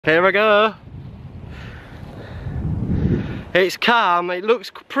Here I go. It's calm, it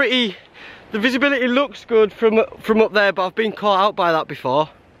looks pretty, the visibility looks good from up there, but I've been caught out by that before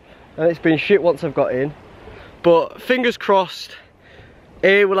and it's been shit once I've got in. But fingers crossed,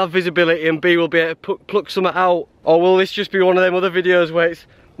 A will have visibility and B will be able to pluck something out, or will this just be one of them other videos where it's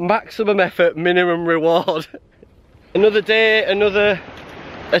maximum effort, minimum reward? Another day, another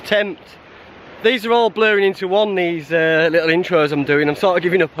attempt. These are all blurring into one, these little intros I'm doing. I'm sort of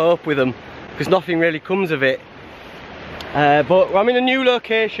giving up hope with them because nothing really comes of it. But I'm in a new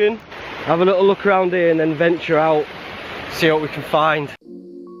location, have a little look around here and then venture out, see what we can find.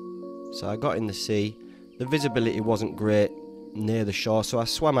 So I got in the sea, the visibility wasn't great near the shore, so I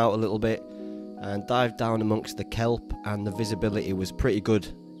swam out a little bit and dived down amongst the kelp, and the visibility was pretty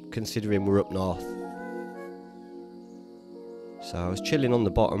good considering we're up north. So I was chilling on the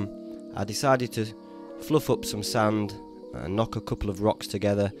bottom. I decided to fluff up some sand and knock a couple of rocks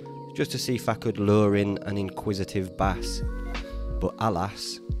together just to see if I could lure in an inquisitive bass, but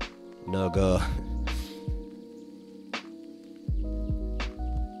alas, no go.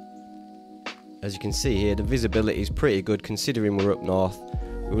 As you can see here, the visibility is pretty good considering we're up north.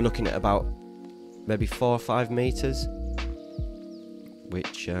 We were looking at about maybe 4 or 5 meters,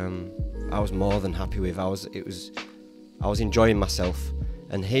 which I was more than happy with. I was enjoying myself.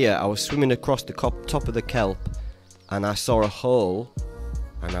 And here I was swimming across the top of the kelp and I saw a hole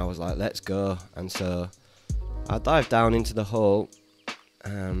and I was like, let's go. And so I dived down into the hole,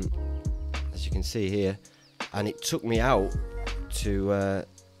 as you can see here, and it took me out to a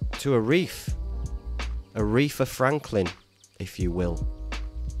reef of Franklin, if you will.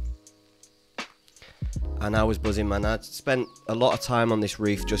 And I was buzzing, man. I'd spent a lot of time on this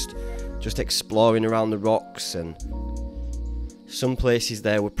reef just exploring around the rocks, and some places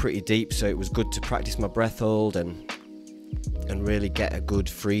there were pretty deep, so it was good to practice my breath hold and really get a good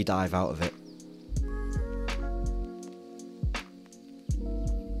free dive out of it.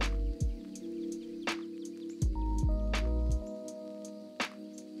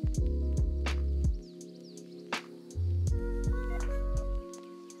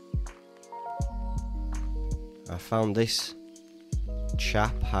 I found this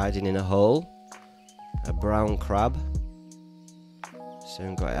chap hiding in a hole, a brown crab.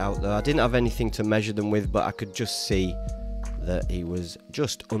 Soon got it out though. I didn't have anything to measure them with, but I could just see that he was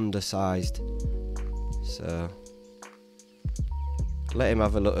just undersized. So let him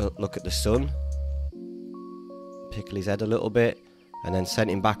have a look at the sun, pickle his head a little bit, and then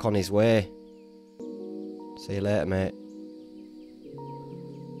sent him back on his way. See you later, mate.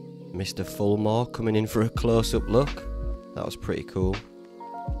 Mr. Fulmore coming in for a close-up look. That was pretty cool.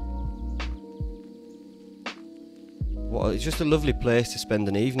 Well, it's just a lovely place to spend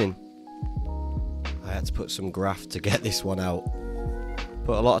an evening. I had to put some graft to get this one out.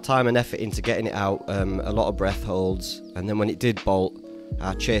 Put a lot of time and effort into getting it out, a lot of breath holds, and then when it did bolt,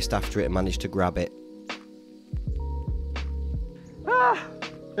 I chased after it and managed to grab it. Ah!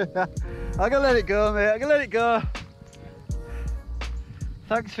 I'm gonna let it go, mate. I'm gonna let it go.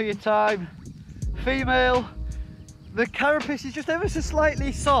 Thanks for your time. Female. The carapace is just ever so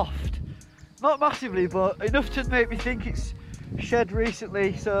slightly soft. Not massively, but enough to make me think it's shed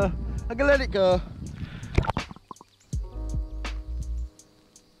recently, so I'm gonna let it go.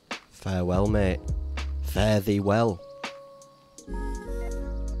 Farewell, mate. Fare thee well.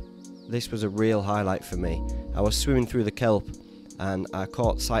 This was a real highlight for me. I was swimming through the kelp and I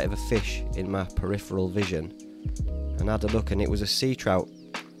caught sight of a fish in my peripheral vision and had a look, and it was a sea trout,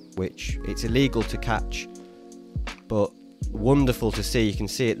 which it's illegal to catch, but wonderful to see. You can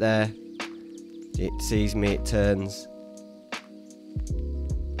see it there. It sees me, it turns.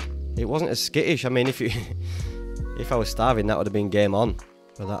 It wasn't as skittish. I mean, if I was starving, that would have been game on.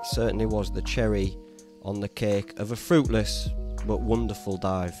 But that certainly was the cherry on the cake of a fruitless but wonderful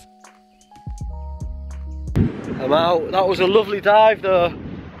dive. I'm out. That was a lovely dive though.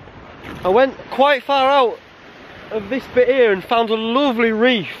 I went quite far out of this bit here and found a lovely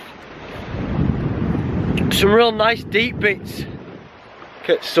reef. Some real nice deep bits. Look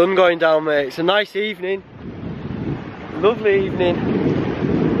at the sun going down, mate. It's a nice evening. Lovely evening.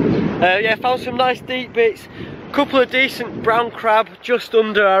 Yeah, found some nice deep bits. Couple of decent brown crab, just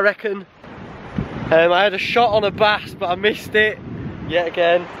under I reckon. I had a shot on a bass, but I missed it yet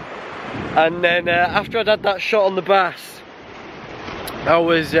again. And then after I'd had that shot on the bass, I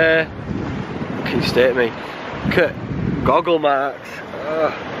was, can you stay at me? Goggle marks.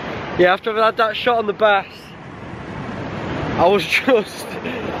 Yeah, after I'd had that shot on the bass, I was just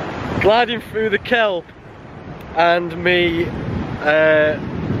gliding through the kelp, and my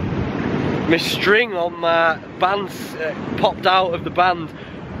string on my bands popped out of the band,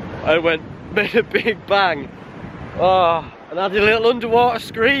 and made a big bang. Oh, and I did a little underwater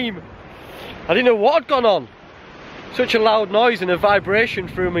scream. I didn't know what had gone on. Such a loud noise and a vibration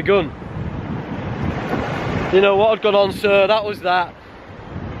through my gun. You know what had gone on, so that was that.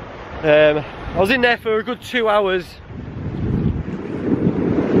 I was in there for a good 2 hours.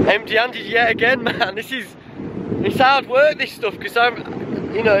 Empty-handed yet again, man. It's hard work, this stuff, because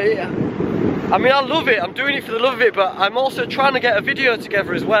you know, I mean, I love it. I'm doing it for the love of it, but I'm also trying to get a video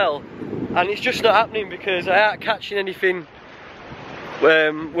together as well, and it's just not happening because I aren't catching anything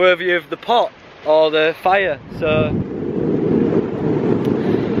worthy of the pot or the fire. So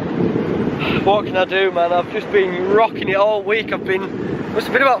what can I do, man? I've just been rocking it all week. Must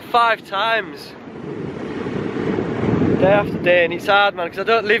have been about 5 times, day after day, and it's hard, man, because I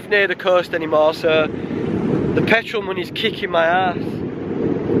don't live near the coast anymore, so the petrol money's kicking my ass.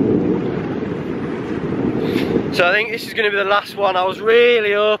 So I think this is going to be the last one. I was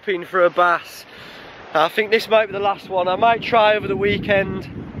really hoping for a bass. I think this might be the last one. I might try over the weekend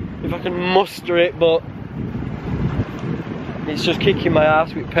if I can muster it, but it's just kicking my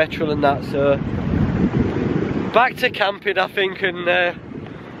ass with petrol and that. So back to camping, I think, and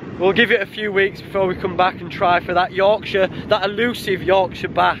we'll give it a few weeks before we come back and try for that Yorkshire, that elusive Yorkshire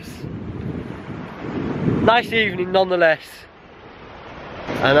bass. Nice evening nonetheless.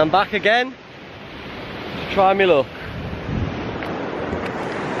 And I'm back again to try my luck.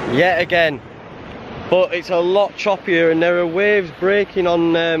 Yet again. But it's a lot choppier and there are waves breaking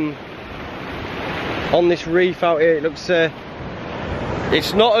on this reef out here. It looks,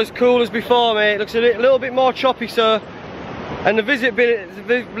 it's not as cool as before, mate. It looks a little bit more choppy, so, and the visibility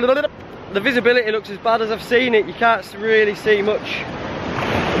looks as bad as I've seen it. You can't really see much.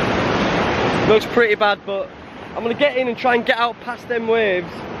 Looks pretty bad, but I'm gonna get in and try and get out past them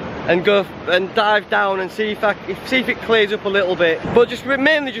waves and go and dive down and see if it clears up a little bit. But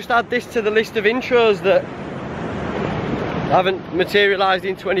mainly just add this to the list of intros that haven't materialised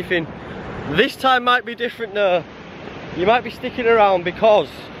into anything. This time might be different though. You might be sticking around because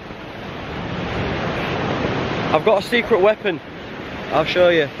I've got a secret weapon. I'll show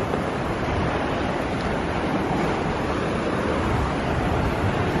you.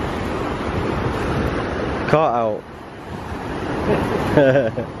 Caught out.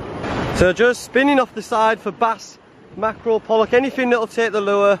 So just spinning off the side for bass, mackerel, pollock, anything that'll take the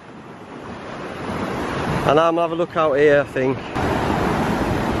lure. And I'm gonna have a look out here, I think.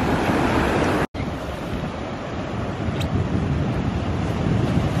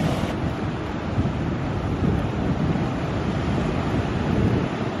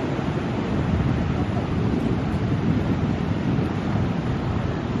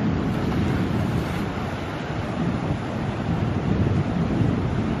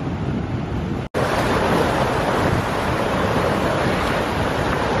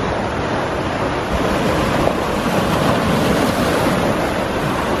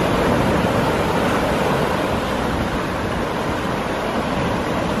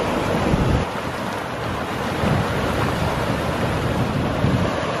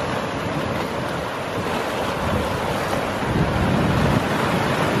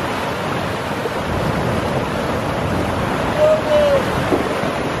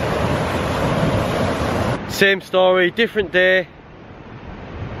 Same story, different day.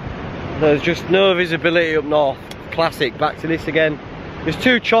 There's just no visibility up north. Classic, back to this again. It was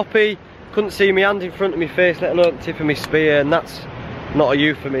too choppy, couldn't see my hand in front of my face, let alone the tip of my spear, and that's not a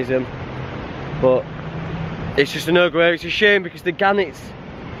euphemism. But it's just a no-go. It's a shame because the gannets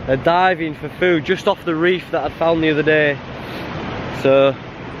are diving for food just off the reef that I'd found the other day. So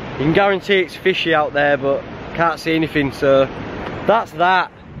you can guarantee it's fishy out there, but can't see anything, so that's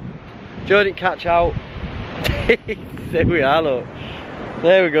that. Joe didn't catch out. There we are, look.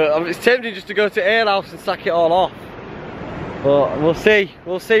 There we go. It's tempting just to go to Ale House and sack it all off, but we'll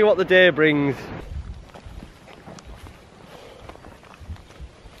see what the day brings.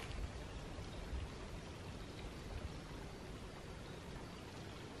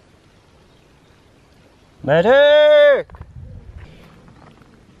 Medic!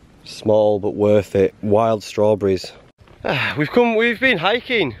 Small but worth it. Wild strawberries. We've been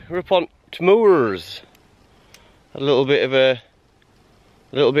hiking. We're up on moors. A little bit of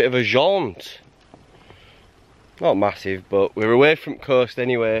a jaunt. Not massive, but we're away from coast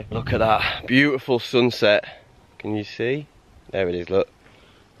anyway. Look at that beautiful sunset. Can you see? There it is, look.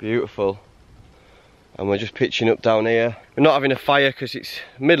 Beautiful. And we're just pitching up down here. We're not having a fire because it's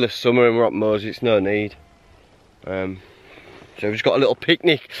middle of summer and we're up moors, it's no need. So we've just got a little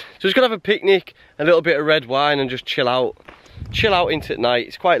picnic. So we're just gonna have a picnic, a little bit of red wine and just chill out. Chill out into the night.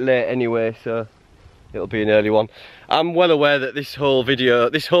 It's quite late anyway, so it'll be an early one. I'm well aware that this whole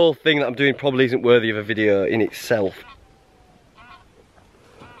thing that I'm doing probably isn't worthy of a video in itself.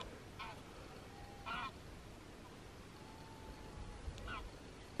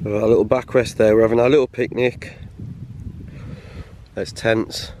 We've got a little backrest there, we're having our little picnic. There's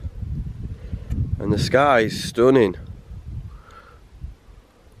tents. And the sky's stunning.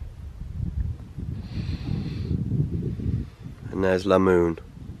 And there's Lamoon.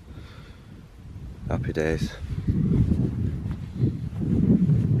 Happy days.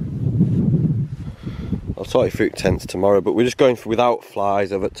 I'll talk you through tents tomorrow, but we're just going for without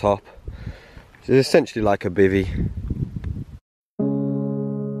flies over the top. So it's essentially like a bivvy.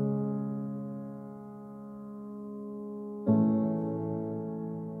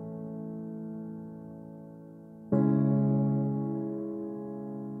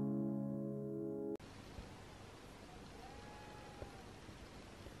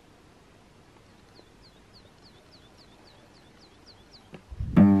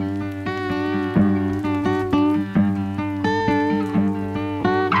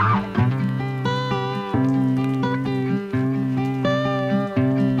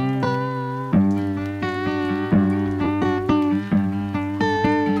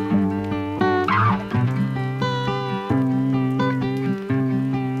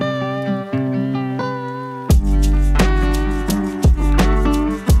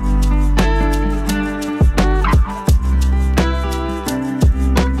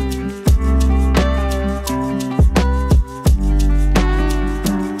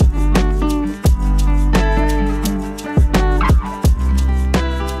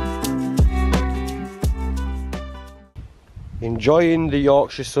 Enjoying the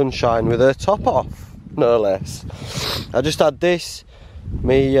Yorkshire sunshine with her top off, no less. I just had this,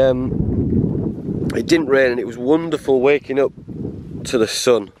 it didn't rain and it was wonderful waking up to the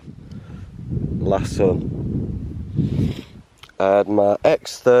sun, last sun. I had my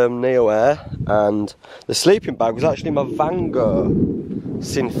X-Therm Neo Air and the sleeping bag was actually my Vango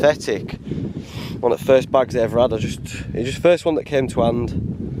synthetic. One of the first bags I ever had. It was just the first one that came to hand.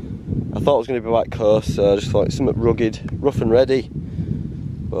 I thought it was going to be white coast, so I just thought it's something rugged, rough and ready.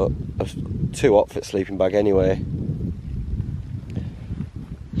 But I was too hot for the sleeping bag anyway.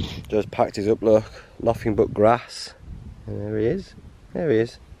 Just packed his up, look, nothing but grass. And there he is, there he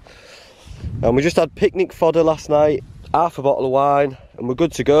is. And we just had picnic fodder last night, half a bottle of wine, and we're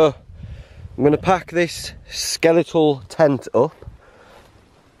good to go. I'm going to pack this skeletal tent up,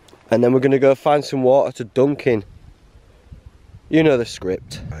 and then we're going to go find some water to dunk in. You know the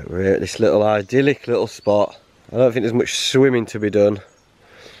script. Right, we're here at this little idyllic little spot. I don't think there's much swimming to be done,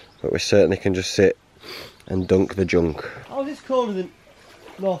 but we certainly can just sit and dunk the junk. How's this colder than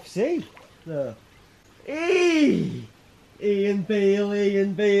North Sea? No. Ian Beale,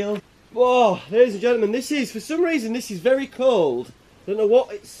 Ian Beale. Whoa, ladies and gentlemen, this is, for some reason, this is very cold. I don't know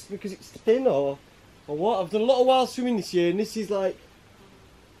what it's, because it's thin or what. I've done a lot of wild swimming this year and this is like,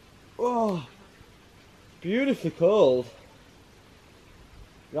 oh, beautifully cold.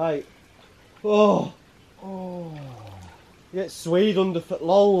 Right. Oh. Oh. You get Swede underfoot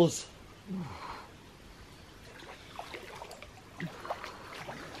lols.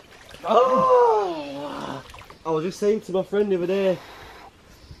 Oh. I was just saying to my friend the other day,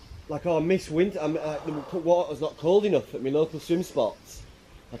 like, oh, I miss winter. The water's not cold enough at my local swim spots.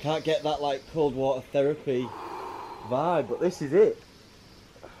 I can't get that like cold water therapy vibe, but this is it.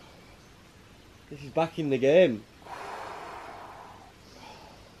 This is back in the game.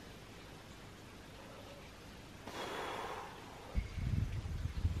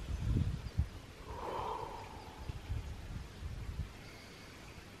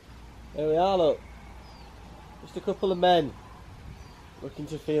 There we are, look. Just a couple of men looking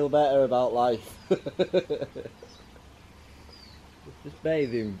to feel better about life. Just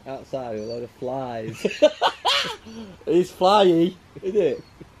bathing outside with a load of flies. It's flyy, isn't it?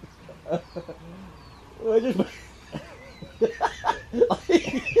 We're just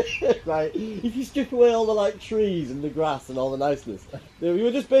right. If you strip away all the like trees and the grass and all the niceness, we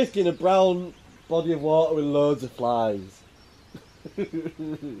were just basically in a brown body of water with loads of flies.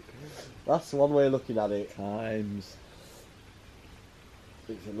 That's one way of looking at it. Times.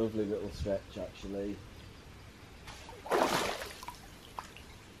 It's a lovely little stretch actually.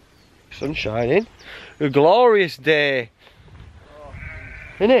 Sun shining. A glorious day.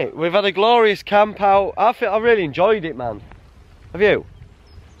 Isn't it? We've had a glorious camp out. I really enjoyed it, man. Have you?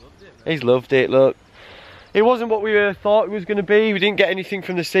 Loved it, He's loved it, look. It wasn't what we thought it was going to be. We didn't get anything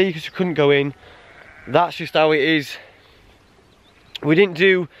from the sea because we couldn't go in. That's just how it is. We didn't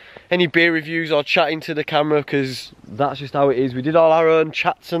do any beer reviews or chatting to the camera because that's just how it is. We did all our own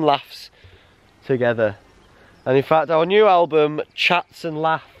chats and laughs together. And in fact, our new album, Chats and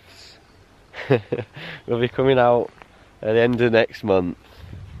Laughs, will be coming out at the end of next month.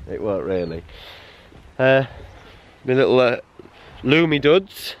 It won't really. My little Loomy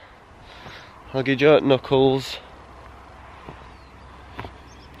Duds, Huggy Joint Knuckles,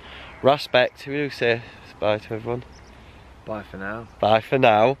 Respect. We do say bye to everyone. Bye for now. Bye for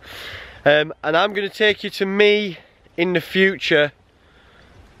now. And I'm going to take you to me in the future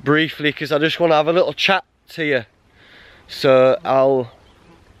briefly, because I just want to have a little chat to you. So I'll,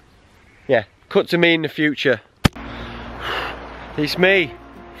 yeah, cut to me in the future. It's me,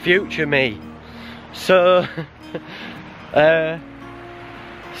 future me. So I've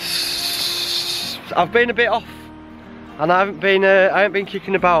been a bit off, and I haven't been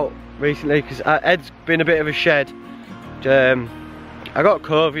kicking about recently because Ed's been a bit of a shed. I got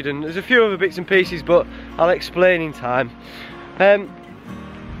COVID and there's a few other bits and pieces, but I'll explain in time.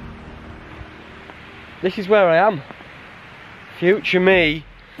 This is where I am. Future me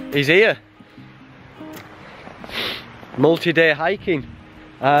is here. Multi-day hiking,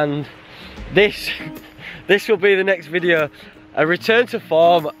 and this will be the next video. A return to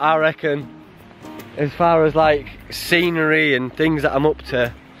form, I reckon, as far as like scenery and things that I'm up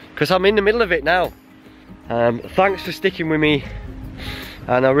to, because I'm in the middle of it now. Thanks for sticking with me,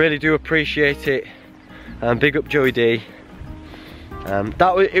 and I really do appreciate it. Big up Joey D.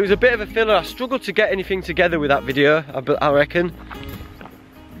 It was a bit of a filler. I struggled to get anything together with that video, I reckon.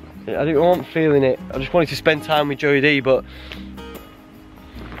 I wasn't feeling it. I just wanted to spend time with Joey D, but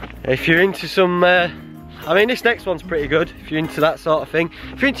if you're into some, I mean, this next one's pretty good if you're into that sort of thing.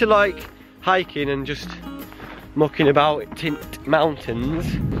 If you're into like hiking and just mucking about Tint Mountains,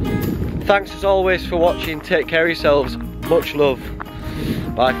 thanks as always for watching. Take care of yourselves. Much love.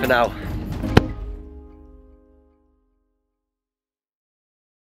 Bye for now.